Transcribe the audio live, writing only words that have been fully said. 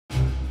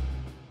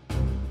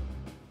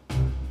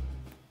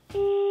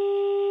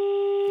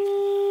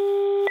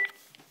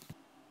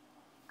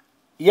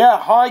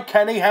Yeah, hi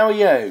Kenny, how are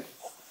you?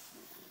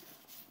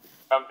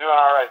 I'm doing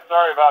all right.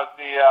 Sorry about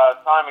the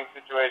timing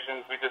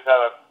situations. We just had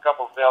a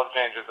couple sail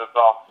changes, that's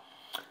all.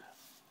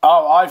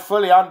 Oh, I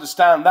fully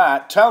understand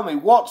that. Tell me,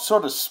 what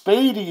sort of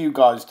speed are you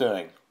guys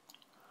doing?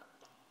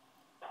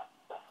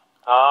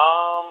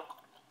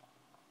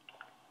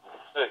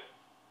 Let's see.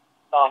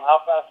 Tom,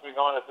 how fast are we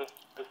going at this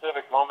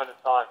specific moment in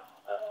time?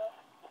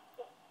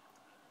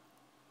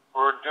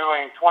 We're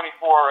doing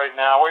 24 right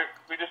now.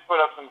 We just put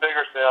up some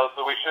bigger sails,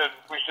 so we should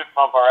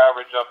pump our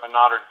average up a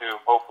knot or two,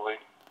 hopefully.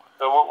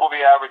 So we'll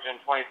be averaging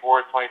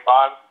 24,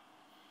 25.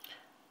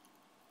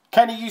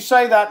 Kenny, you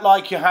say that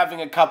like you're having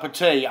a cup of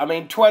tea. I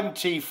mean,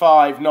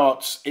 25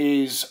 knots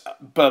is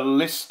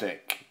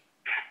ballistic.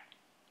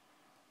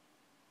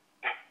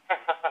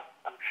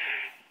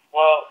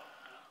 Well,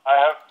 I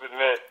have to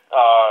admit,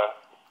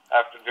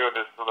 after doing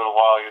this for a little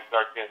while, you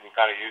start getting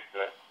kind of used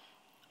to it.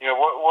 You know,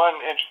 one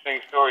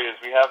interesting story is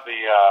we have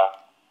the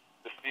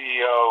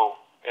CEO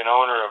and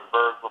owner of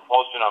Berg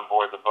Propulsion on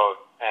board the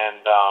boat,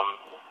 and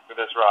for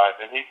this ride,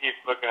 and he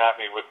keeps looking at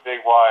me with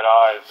big wide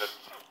eyes, and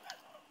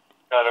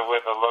kind of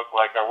with a look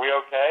like, "Are we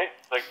okay?"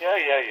 It's like, yeah,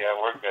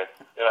 we're good.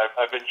 And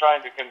I've been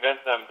trying to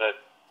convince them that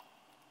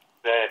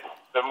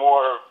the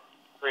more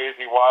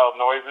crazy, wild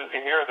noises you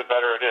hear, the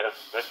better it is.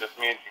 That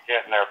just means you're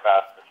getting there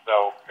faster.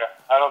 So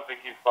I don't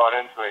think he's bought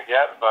into it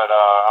yet, but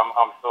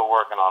I'm still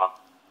working on him.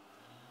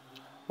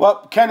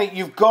 Well, Kenny,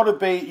 you've got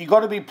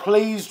to be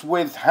pleased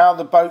with how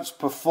the boat's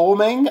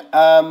performing.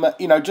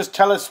 You know, just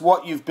tell us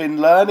what you've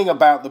been learning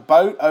about the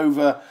boat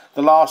over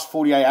the last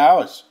 48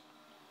 hours.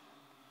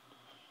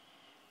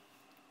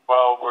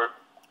 Well,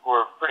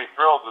 we're pretty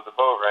thrilled with the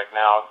boat right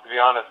now. To be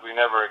honest, we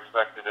never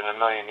expected in a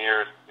million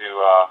years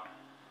to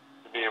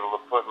be able to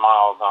put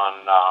miles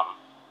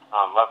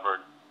on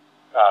Leopard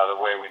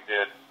the way we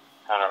did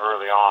kind of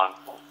early on.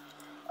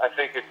 I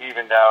think it's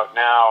evened out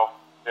now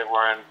that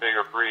we're in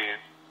bigger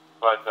breeze,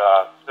 but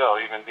still,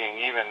 even being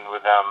even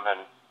with them and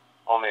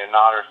only a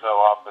knot or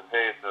so off the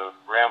pace of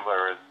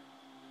Rambler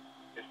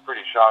is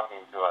pretty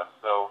shocking to us.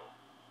 So,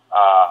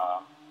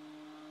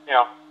 you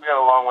know, we got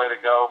a long way to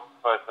go,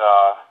 but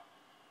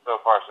so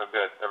far so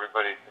good.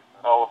 Everybody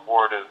all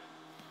aboard is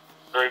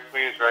very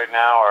pleased right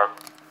now.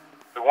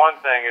 The one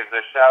thing is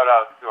a shout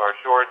out to our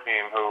shore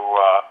team who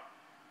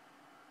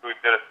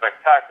did a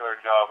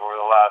spectacular job over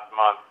the last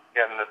month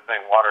getting this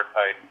thing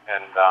watertight,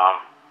 and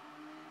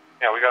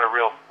yeah, we have a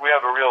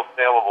real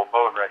sailable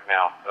boat right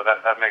now, so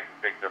that makes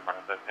a big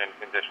difference in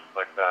conditions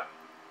like that.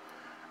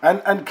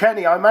 And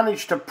Kenny, I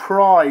managed to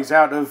prize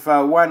out of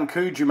Juan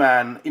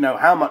Kujuman, you know,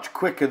 how much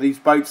quicker these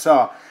boats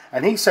are,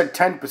 and he said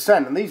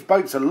 10%, and these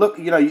boats are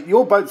you know,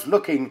 your boat's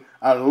looking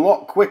a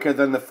lot quicker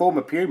than the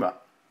former Puma.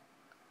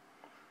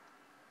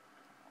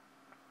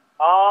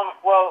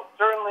 Well,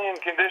 certainly in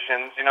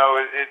conditions, you know,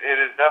 it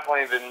has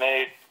definitely been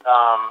made,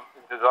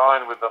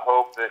 designed with the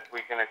hope that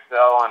we can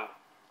excel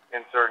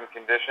in certain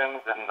conditions.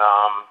 And,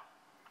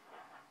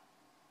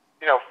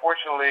 you know,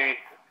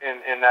 fortunately,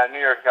 in that New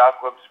York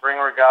Yacht Club Spring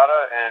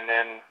Regatta and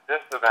in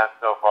this event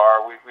so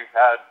far, we've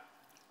had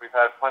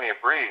plenty of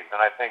breeze,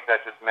 and I think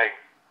that just makes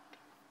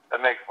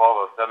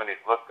Volvo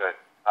 70s look good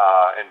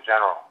in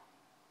general.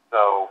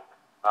 So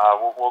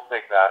we'll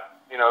take that.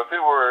 You know, if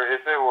it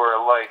were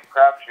a light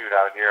crapshoot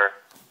out here,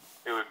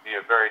 it would be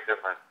a very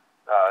different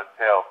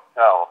tale to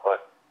tell.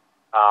 But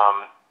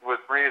with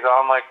breeze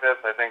on like this,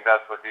 I think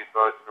that's what these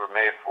boats were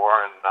made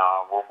for, and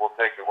we'll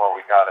take it while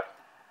we got it.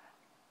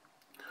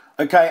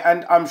 Okay,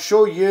 and I'm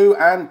sure you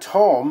and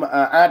Tom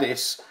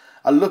Addis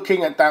are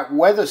looking at that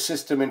weather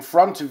system in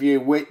front of you,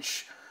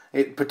 which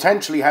it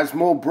potentially has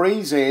more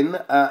breeze in.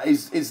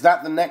 Is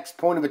that the next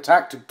point of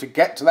attack to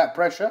get to that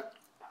pressure?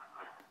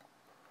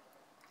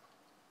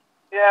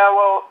 Yeah,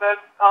 well, that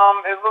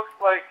it looks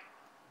like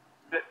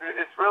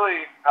it's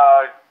really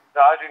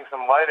dodging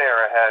some light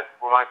air ahead.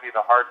 What might be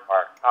the hard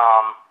part.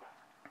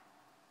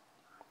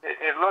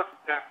 It looks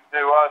to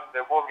us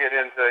that we'll get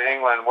into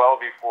England well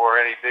before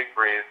any big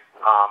breeze.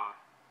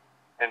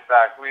 In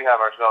fact, we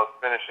have ourselves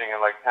finishing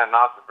in like 10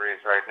 knots of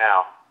breeze right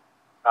now.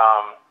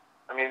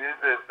 I mean,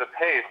 the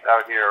pace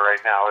out here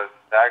right now is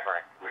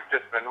staggering.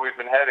 We've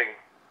been heading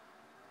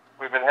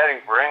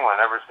for England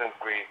ever since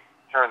we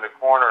turned the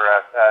corner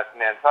at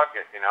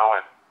Nantucket, you know,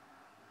 and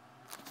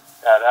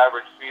at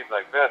average speeds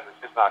like this, it's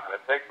just not going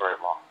to take very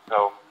long.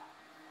 So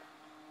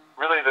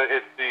really,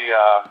 it's the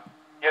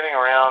getting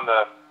around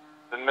the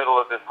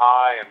middle of this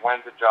high and when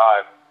to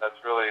jive.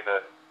 That's really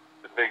the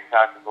big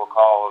tactical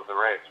call of the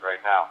race right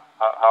now.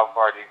 How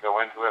far do you go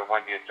into it?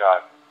 When do you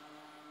jive?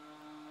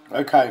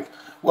 Okay.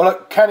 Well,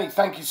 look, Kenny,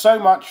 thank you so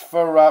much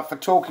for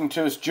talking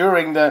to us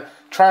during the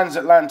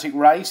Transatlantic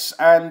Race,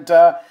 and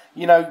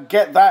you know,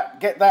 get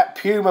that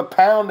Puma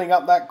pounding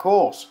up that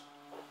course.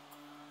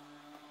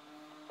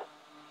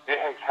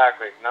 Yeah,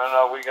 exactly.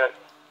 No, we got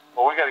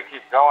to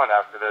keep going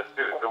after this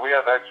too. So we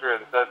have extra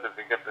incentive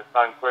to get this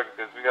done quick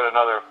because we got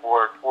another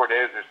four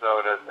days or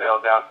so to sail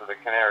down to the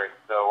Canaries.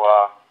 So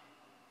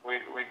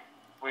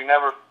we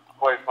never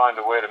quite find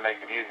a way to make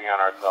it easy on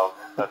ourselves.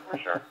 That's for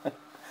sure.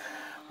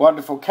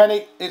 Wonderful.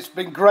 Kenny, it's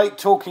been great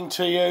talking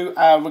to you.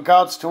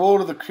 Regards to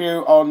all of the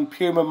crew on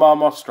PUMA Mar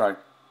Mostro.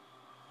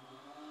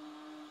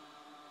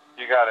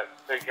 You got it.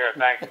 Take care.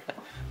 Thanks.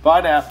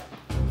 Bye now.